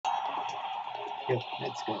Yuk,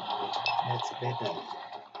 let's go. Let's battle.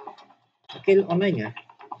 Akil online ya?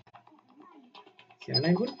 Si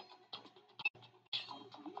online pun?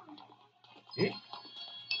 Si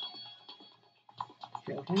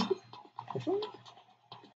offline pun? Kosong?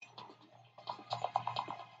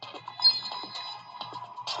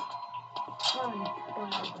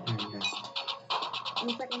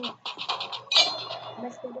 Lupa tengok.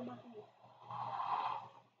 Bas kedua aku.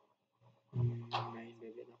 Main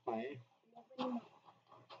Beyblade apa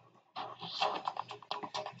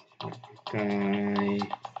pakai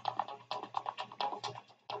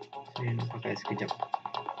saya nak pakai sekejap.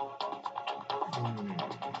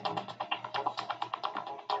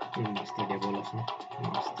 Master dia bolos nih.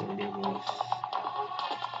 Master dia bolos.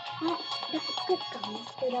 Deket kan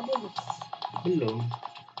Master dah bolos? Belum.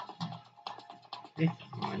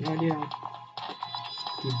 Mana dia?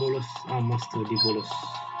 Dibolos. Master dibolos.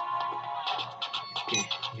 Oke,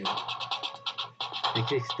 yuk.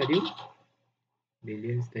 Electric Stadium,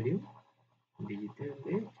 Billion Stadium, Digital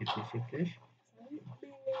Championship Clash.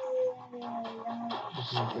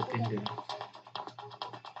 Contender.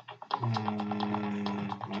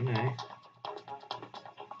 Mana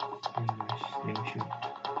Slingshot,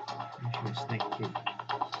 Snake Kid.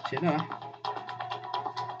 Cik dah.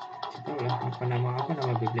 Cik tahu lah apa nama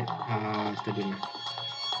Beyblade. Stadium.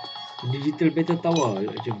 Digital Battle Tower.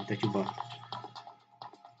 Jom kita cuba.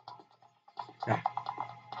 Dah.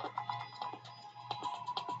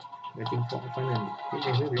 Waiting for opponent.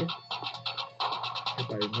 Beyblade.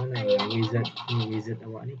 Apa mana wizard ni, wizard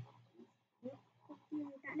awak ni?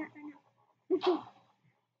 Tak nak. Wizard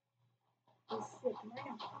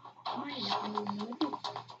mana?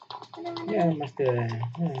 Ya, Master.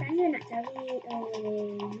 Saya nak cari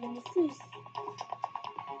Genesis.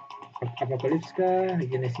 Apocalypse kah?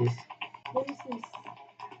 Genesis.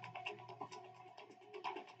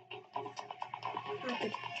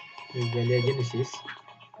 Regalia Genesis.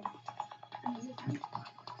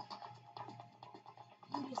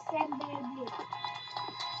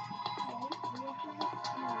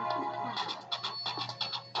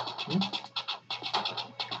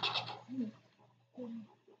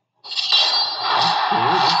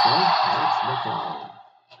 Let's go.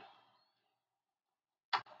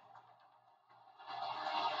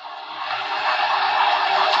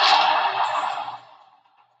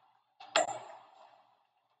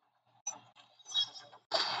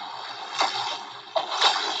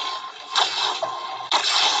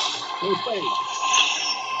 Okay.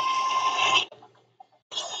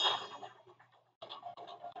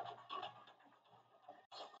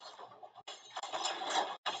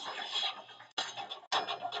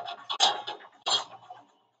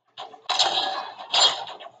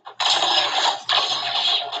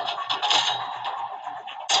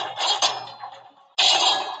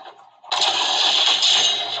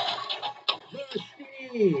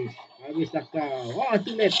 Finish. Habislah kau.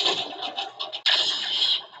 Too late.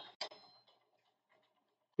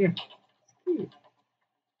 Yeah.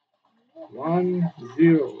 1-0.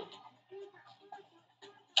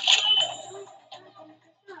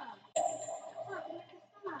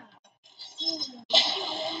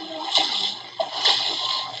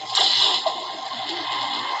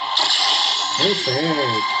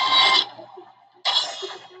 Perfect.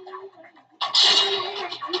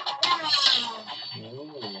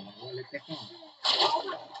 Boleh tengok.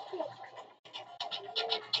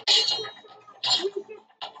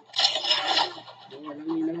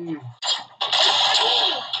 Lagi.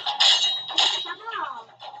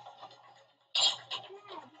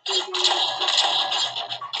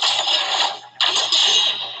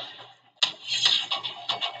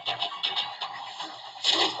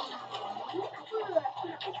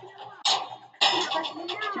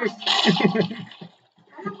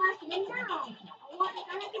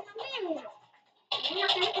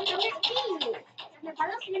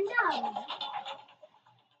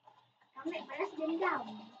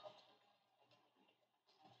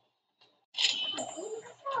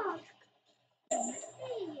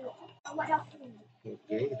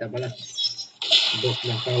 Okey, kita balas. Bos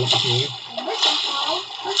nakal lepas ni.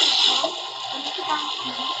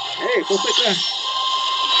 Perfect lah.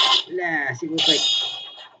 Si perfect.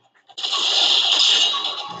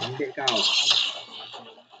 Ambil kau.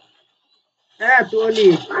 Too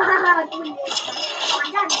early.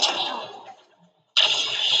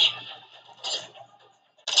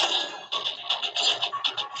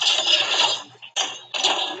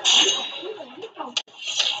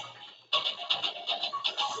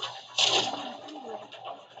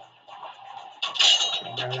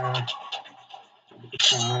 Adalah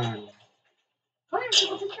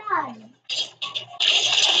keputusan.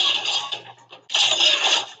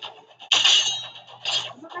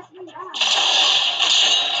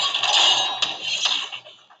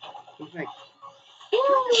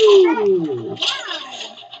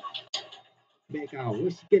 kau.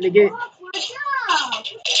 Sikit lagi.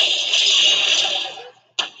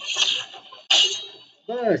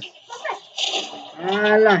 Burst.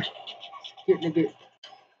 Alah. Sikit lagi.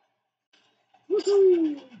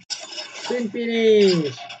 Spin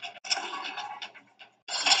finish.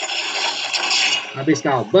 Habis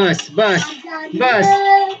kau. Burst. Burst.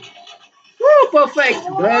 Woo, perfect.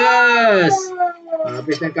 Burst.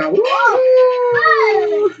 Habis dah kau.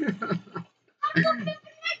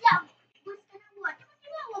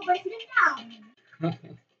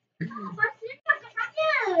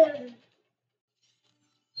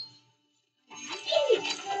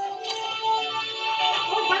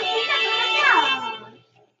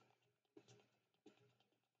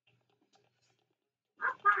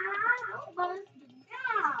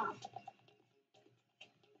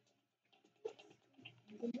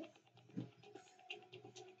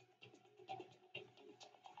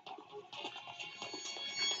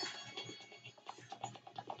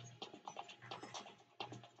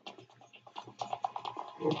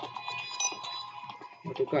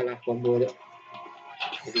 Tukarlah combo dia.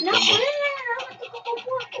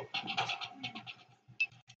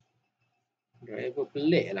 Driver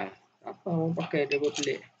pelik lah. Apa orang pakai driver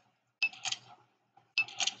pelik?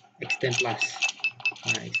 Extend plus.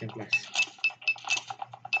 Extend plus.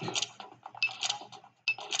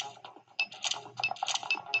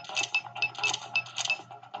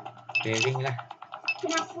 Pairing lah.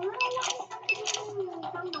 Kenapa?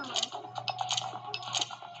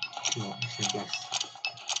 No, extend plus.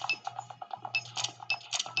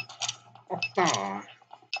 Okta.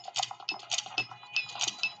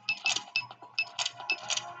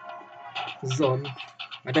 Zone.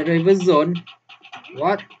 Ada driver zone.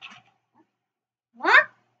 What?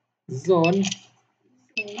 Zone.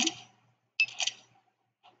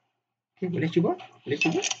 Okay, boleh cuba? Ada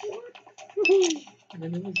driver zone.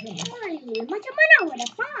 Macam mana awak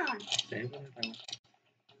dapat? Saya pun tak tahu.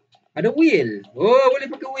 Ada wheel. Oh, boleh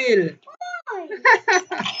pakai wheel.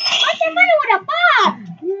 Macam mana awak dapat?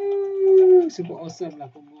 Super awesome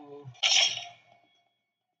lah combo.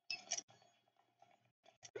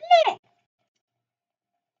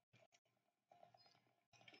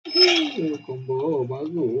 Combo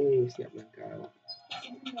baru. Siap lah kau.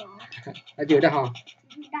 Aja dah ha.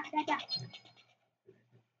 Dah.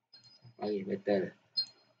 Baik, betul.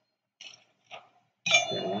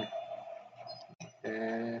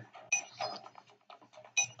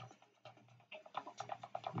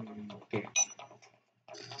 Okay.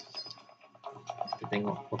 Kita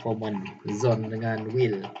tengok performance zone dengan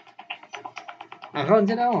wheel.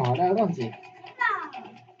 Around je dah. Ada around je.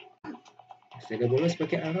 Saya dah bolos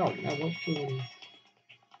pakai around. Apa pun.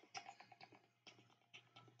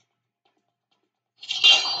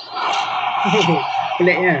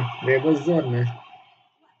 Peliknya. Driver zone lah.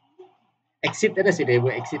 Exit ada sih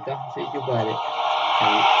driver exit tau. Saya cuba dia.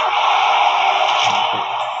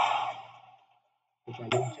 Bukan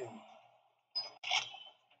launcher.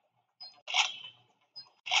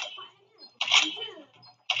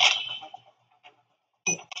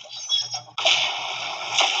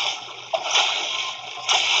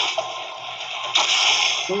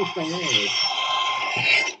 So fast.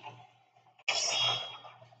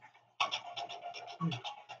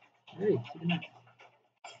 Hey, sebenarnya.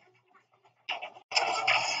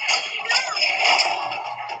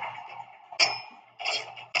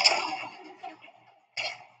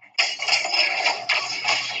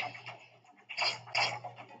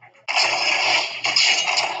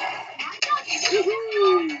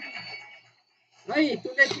 Hai,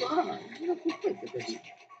 tu dah cuba. Ini perfect ke tadi?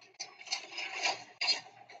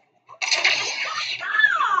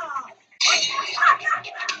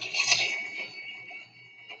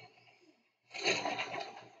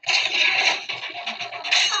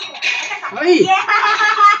 Hai.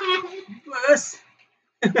 Bus.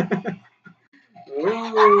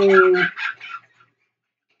 Oh.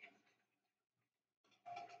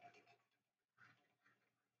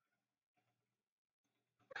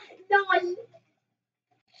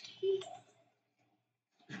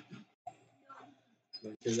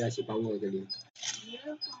 Baca dia asyik power tadi.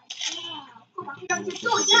 Kau pakai dalam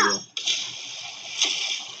tutup je.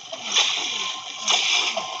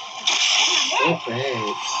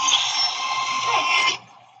 Perfect.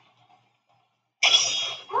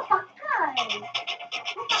 Kau pakai Tesla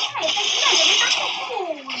level 1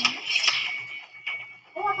 pun.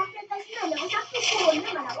 Awak pakai Tesla level 1 pun.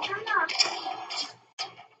 Memang awak kalah.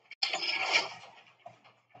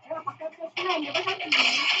 Awak pakai Tesla level 1.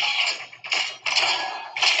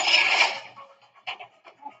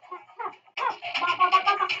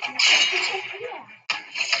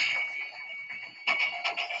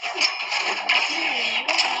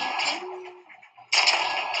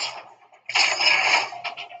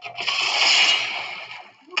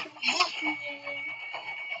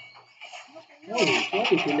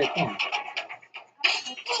 tu kulit kau.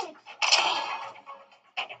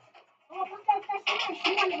 Oh, pakai attachment.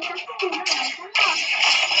 Semua level 1. Salah.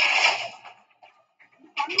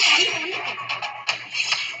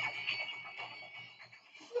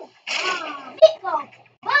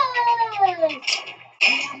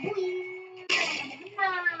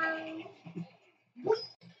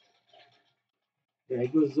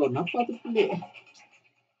 Dragon Zone apa tu pelik?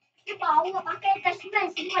 Sebab awak pakai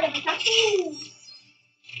attachment semua level 1.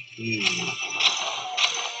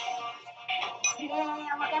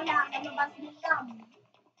 Awak kalah nama balas dendam.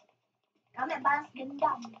 Kami balas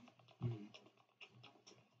dendam.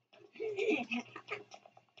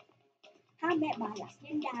 Kami balas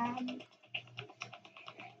dendam.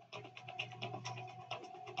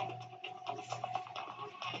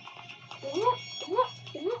 Tengok.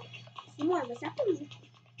 Semua level 1.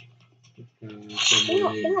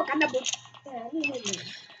 Tengok kami ni.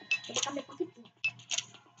 Kami pakai tu.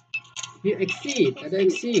 Ni exit, ada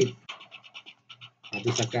exit.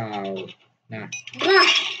 Habis kau. Nah. Berah.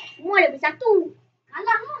 Semua level 1.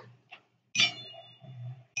 Kalah lah.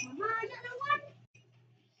 Mama ajak lawan.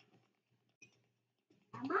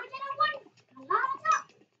 Kalah tak?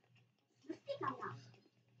 Mesti kalah.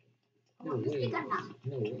 No Mesti way. kalah.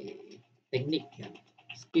 No way. Teknik kan.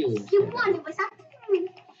 Skill. Semua level 1.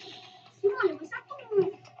 Semua level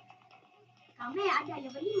 1. Kami ada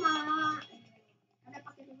level 5. Kami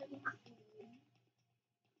pakai level 5.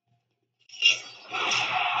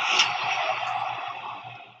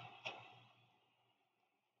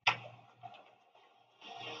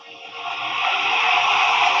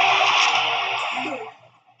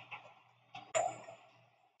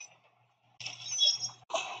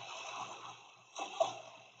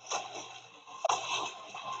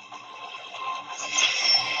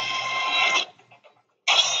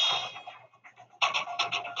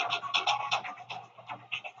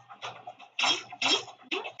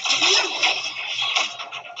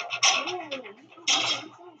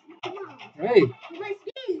 Hey,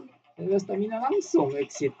 ada stamina langsung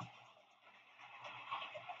exit.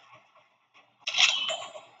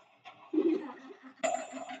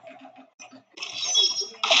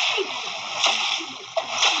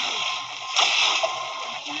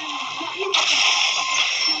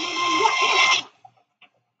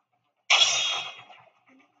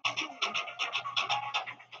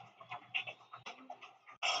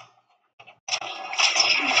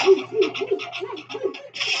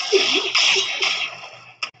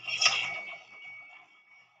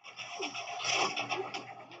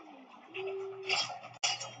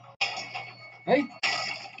 Hey,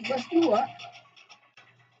 bas 2.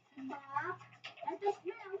 Sebab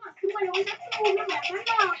atasnya awak semua level 1. Memang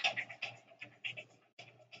kalah.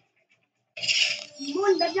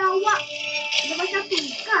 Mun dada awak level 1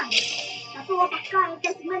 kan? Tapi awak pakai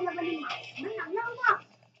attachment level 5. Menanglah awak.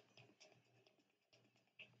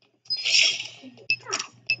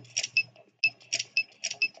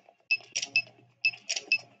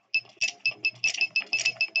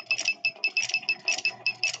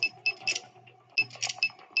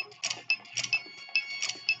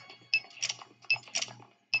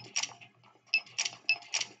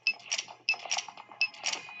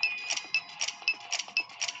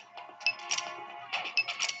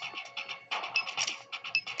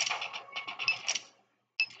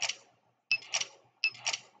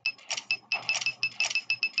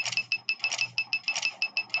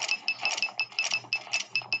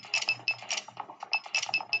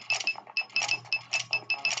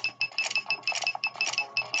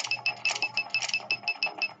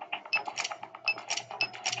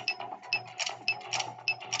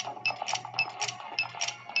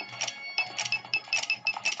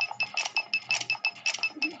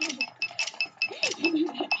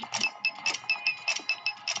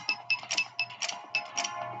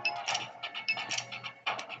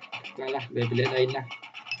 Kalah Beyblade lain lah.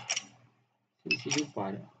 Si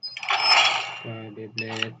lupa dah.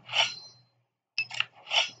 Beyblade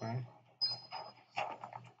apa?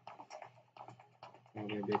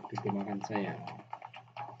 Beyblade itu kemakan saya.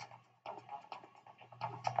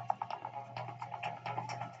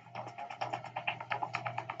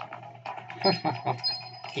 Hahaha.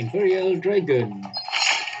 Imperial Dragon.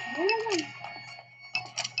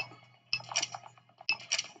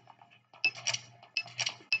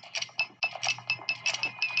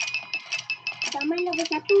 Kita main level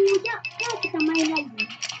 1 je ke kita main lagi?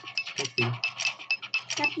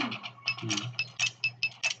 Satu.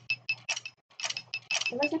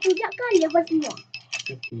 Level 1 je ke level semua?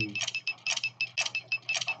 Satu.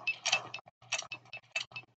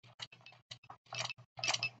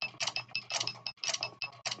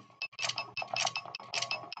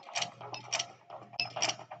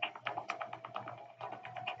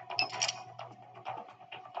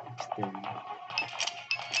 Stand.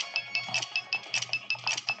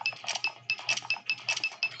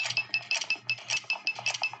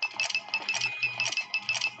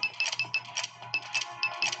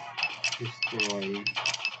 Destroy.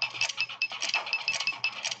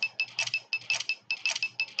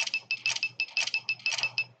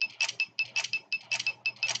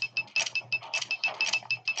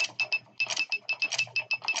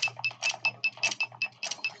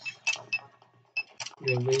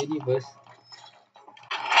 Dah ready burst.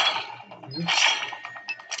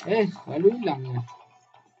 Lalu hilang lah.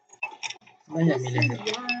 Banyak milih.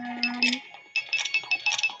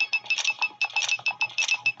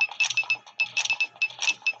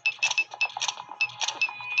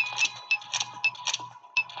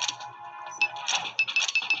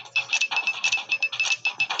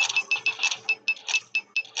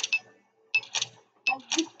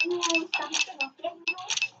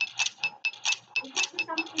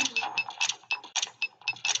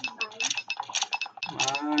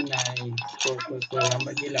 Nice. Skor.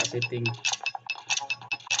 Lambat gila setting.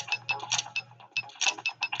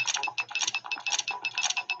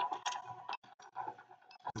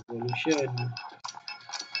 Evolution.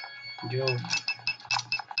 Jom.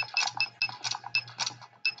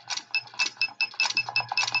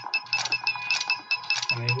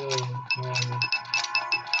 Ayo.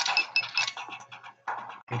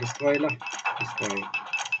 Destroy lah. Destroy.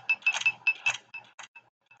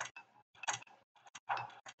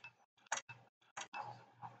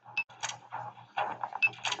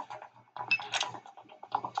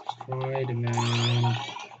 Destroy dengan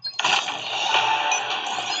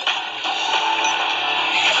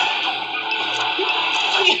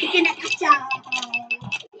kena kacau.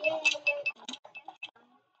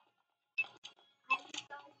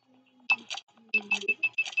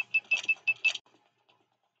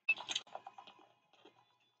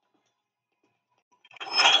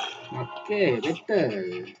 Okay, better.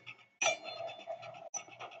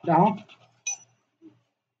 Dah.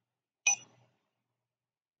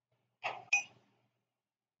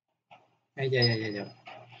 Ya.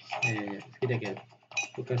 Sekejap.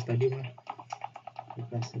 Tukar stadium lah.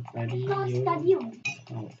 Tukar stadium.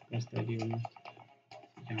 Tukar stadium.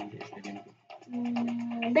 Jangan ambil stadium tu.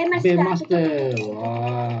 Beymaster.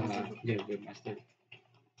 Wah, Beymaster.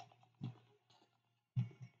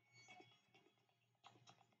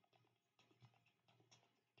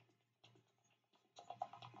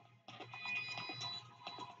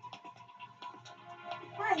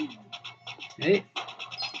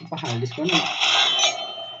 Apa hal di sana?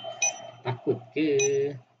 Takut ke?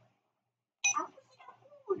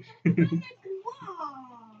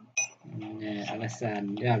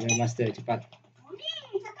 Alasan. Ya, Beymaster cepat.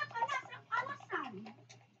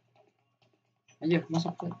 Ayo,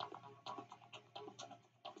 masuk ke.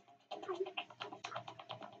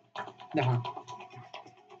 Dah.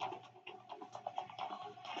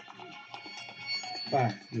 Apa?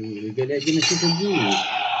 Dia lihat je mesti pergi.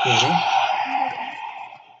 Okay.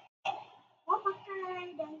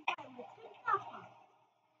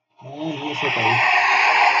 Ini saya tahu.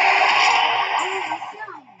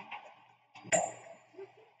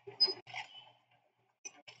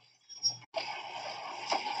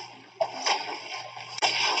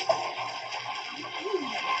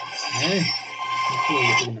 Itu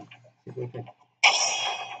je kena. Saya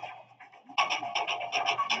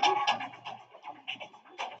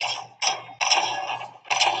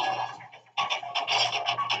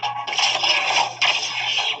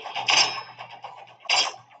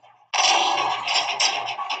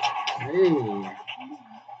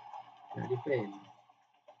tak defend.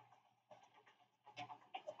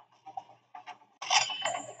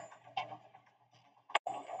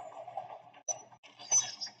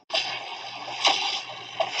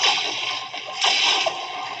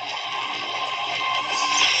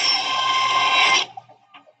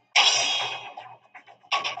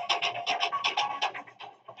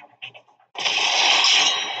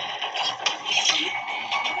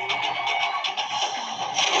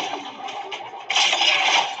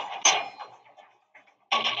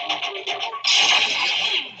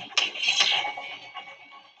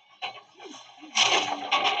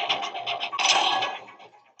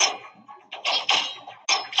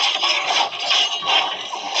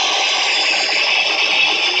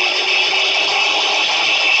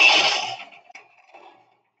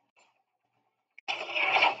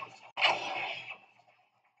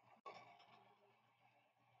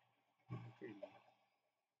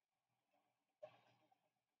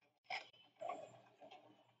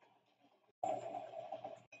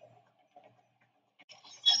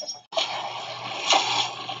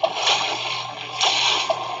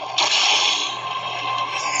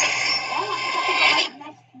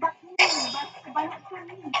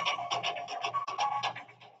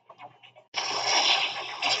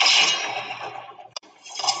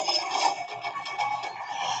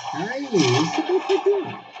 Sebab saja.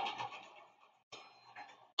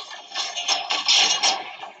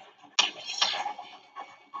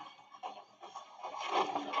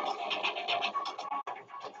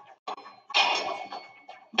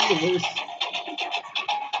 Yes.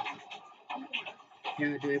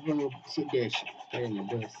 Yang ada apa sit dash. Kayaknya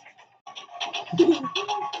dos.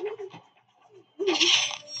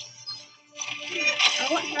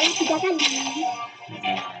 Awak selalu 3 kali.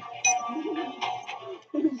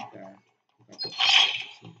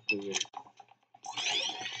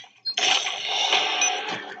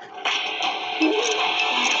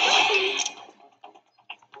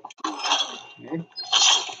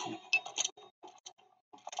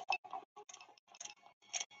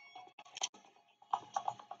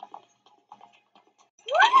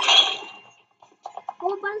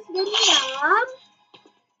 Kau panas dendam.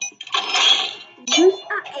 Use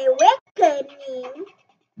a awakening.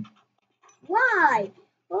 Why?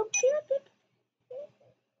 Okay.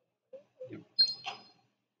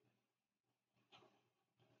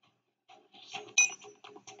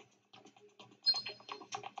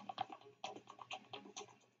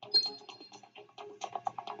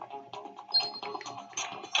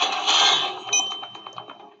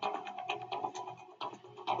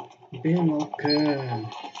 Belokan.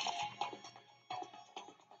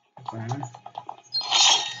 Apa?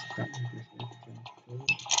 Start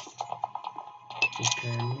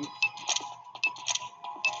mekanik.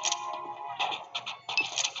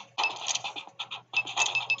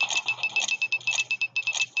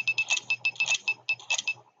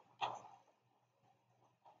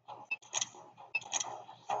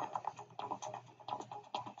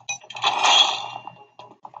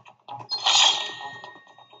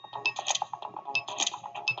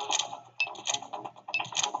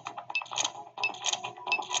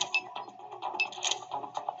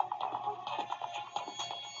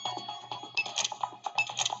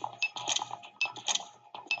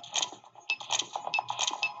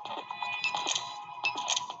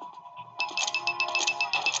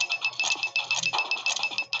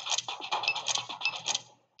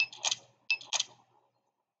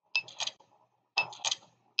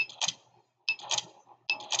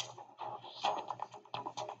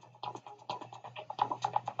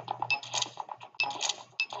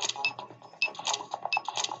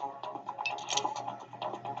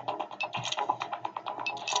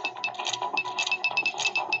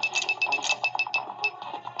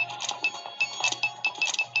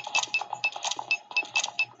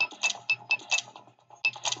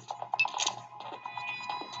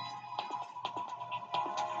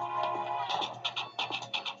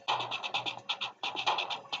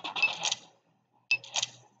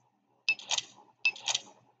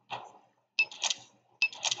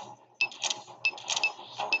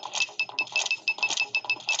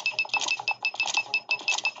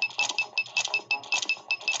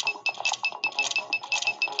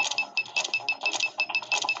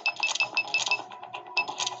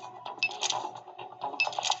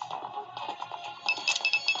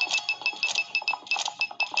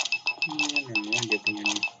 Dia punya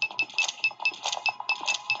ni.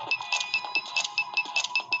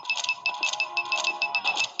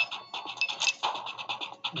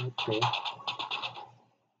 Okay.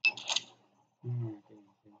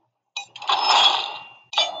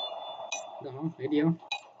 Dah, ready ah.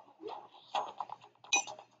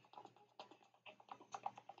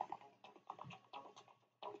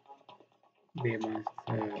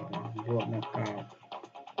 Beymaster, drop knockout,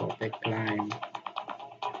 protect climb.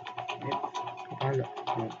 Kepala.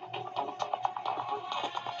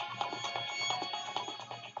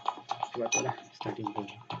 Sebab tu lah starting tu.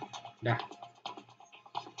 Dah.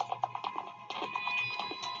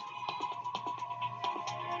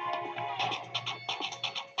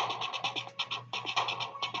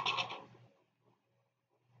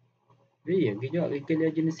 Dia kejap Weekly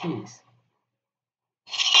Genesis.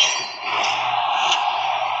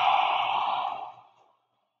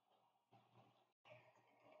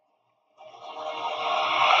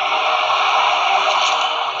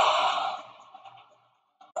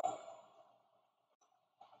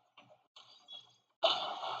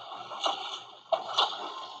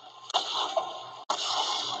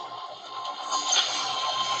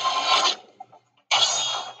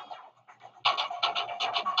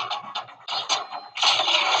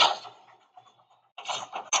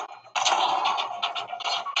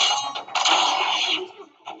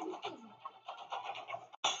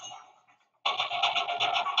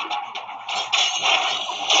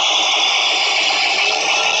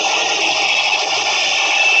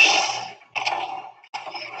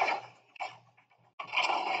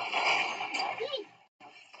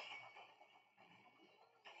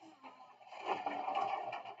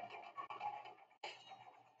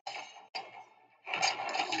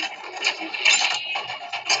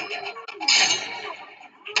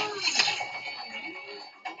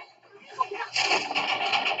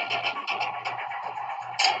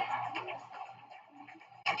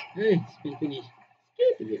 Spin pergi.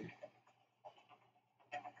 Sikit je.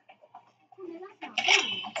 Aku dah rasa kan.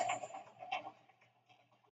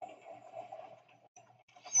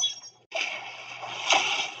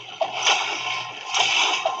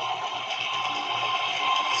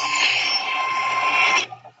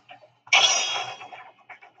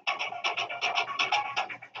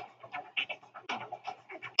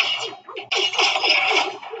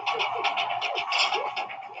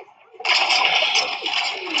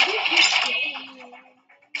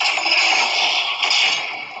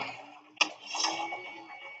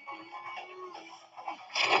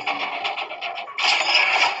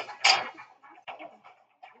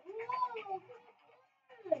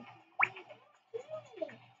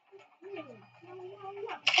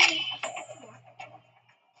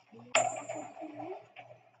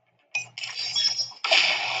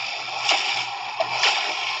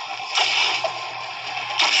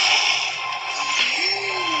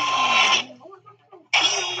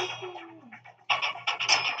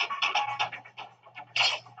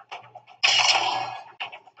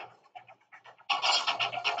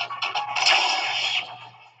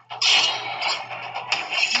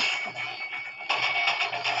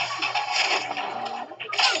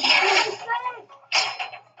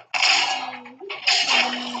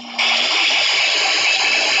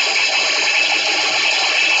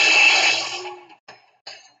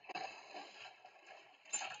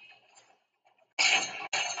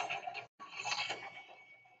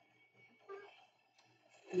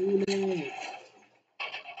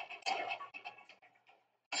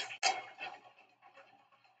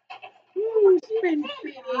 Spin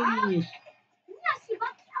finish. Ini asyik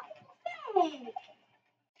bagi aku perfect.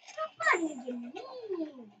 Kenapa dia game ni?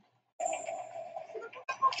 Sebab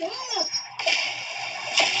aku perfect.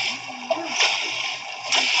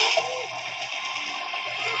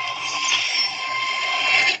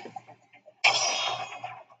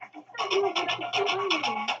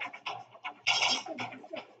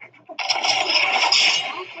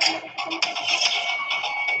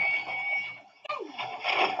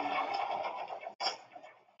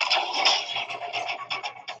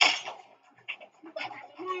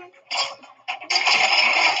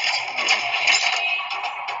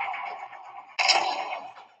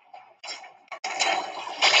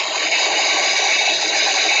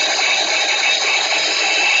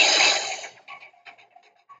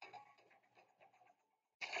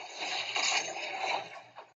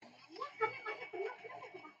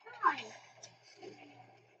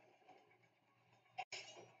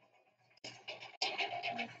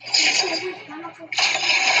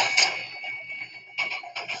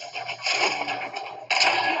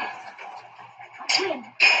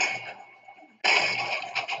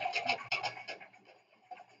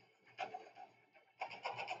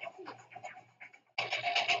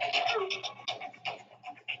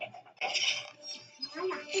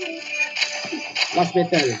 Last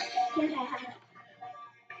battle.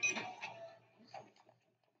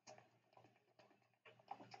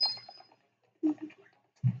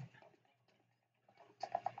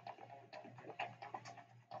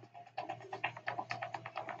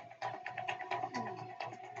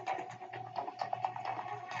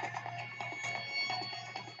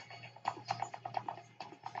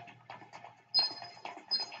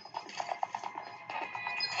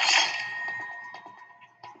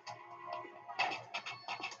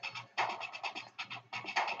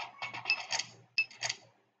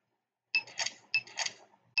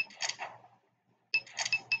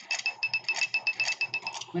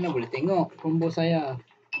 Mana boleh tengok combo saya.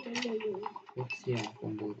 Siap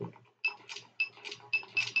combo tu.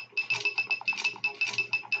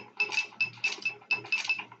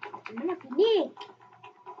 Mana ni?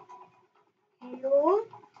 Hello?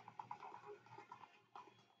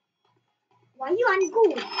 Why you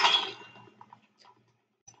ungood?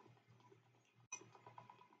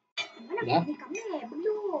 Mana Dah? pergi kami?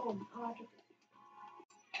 Belum. Are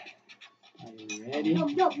you ready?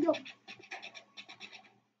 Belum.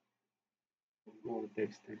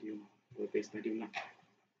 Vortex Stadium lah.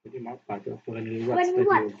 Jadi apa tu? Fun Reward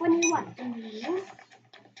Stadium. Fun reward.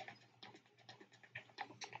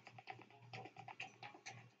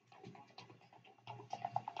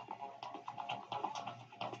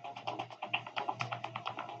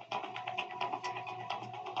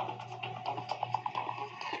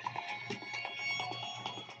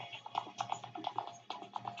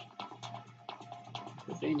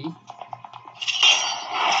 Apa ini?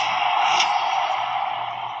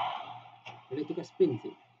 Boleh tukar spin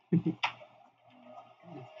sih.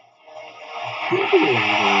 Boleh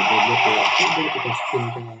tukar spin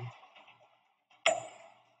kan.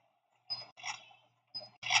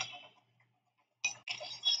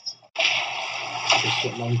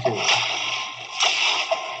 rocket launcher.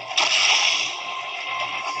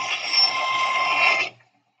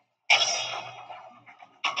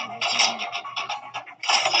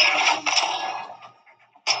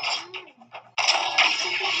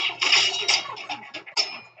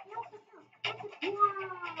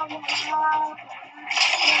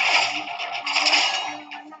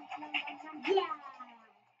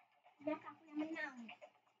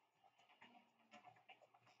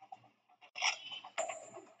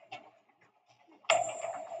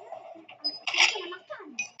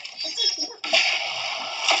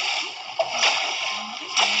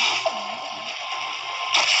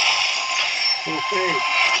 Okay.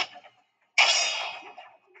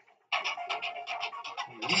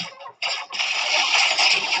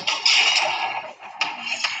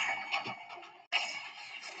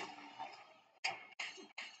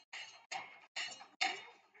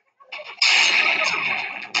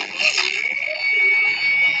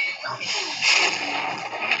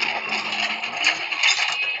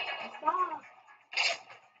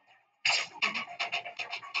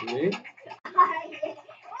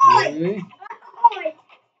 Okay.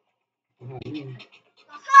 Okay.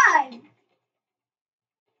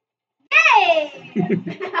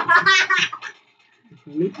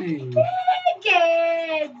 Looking.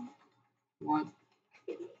 What?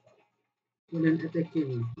 Kemudian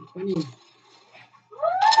attacking. Apa ni?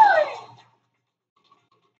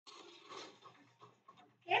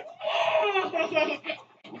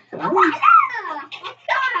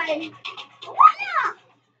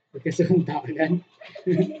 Pakai serentak kan?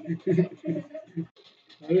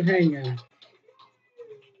 Lalu hang lah.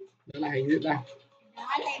 Dah lah, exit lah.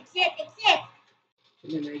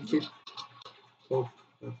 Mana nak exit? Oh,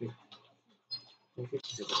 perfect. Perfect.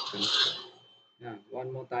 Kita tekan. Nah, one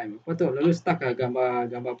more time. Apa tu? Lalu stuck lah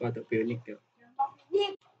gambar apa tu? Pionik tu.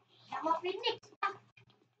 Gambar picnic.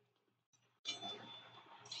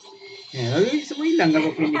 Lalu semua hilang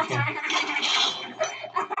gambar pionik kan?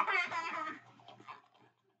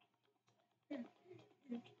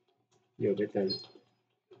 Yo, betul.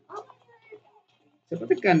 Siapa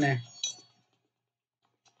tekan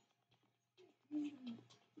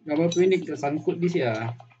gambar pionik tersangkut di sini.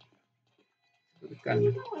 Siapa tekan?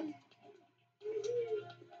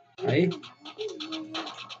 Hai.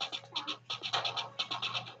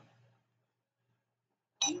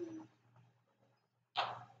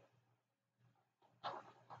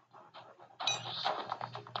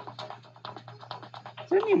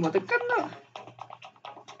 Saya ni mau tekan tak?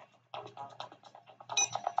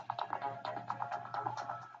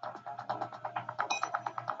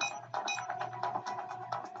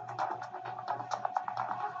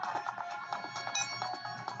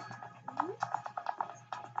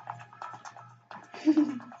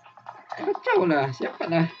 Kacau lah. Siapa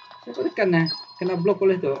tekan lah. Kena blok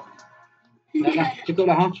oleh tu. Dah lah. Cukup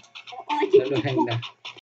lah. Lalu hang dah.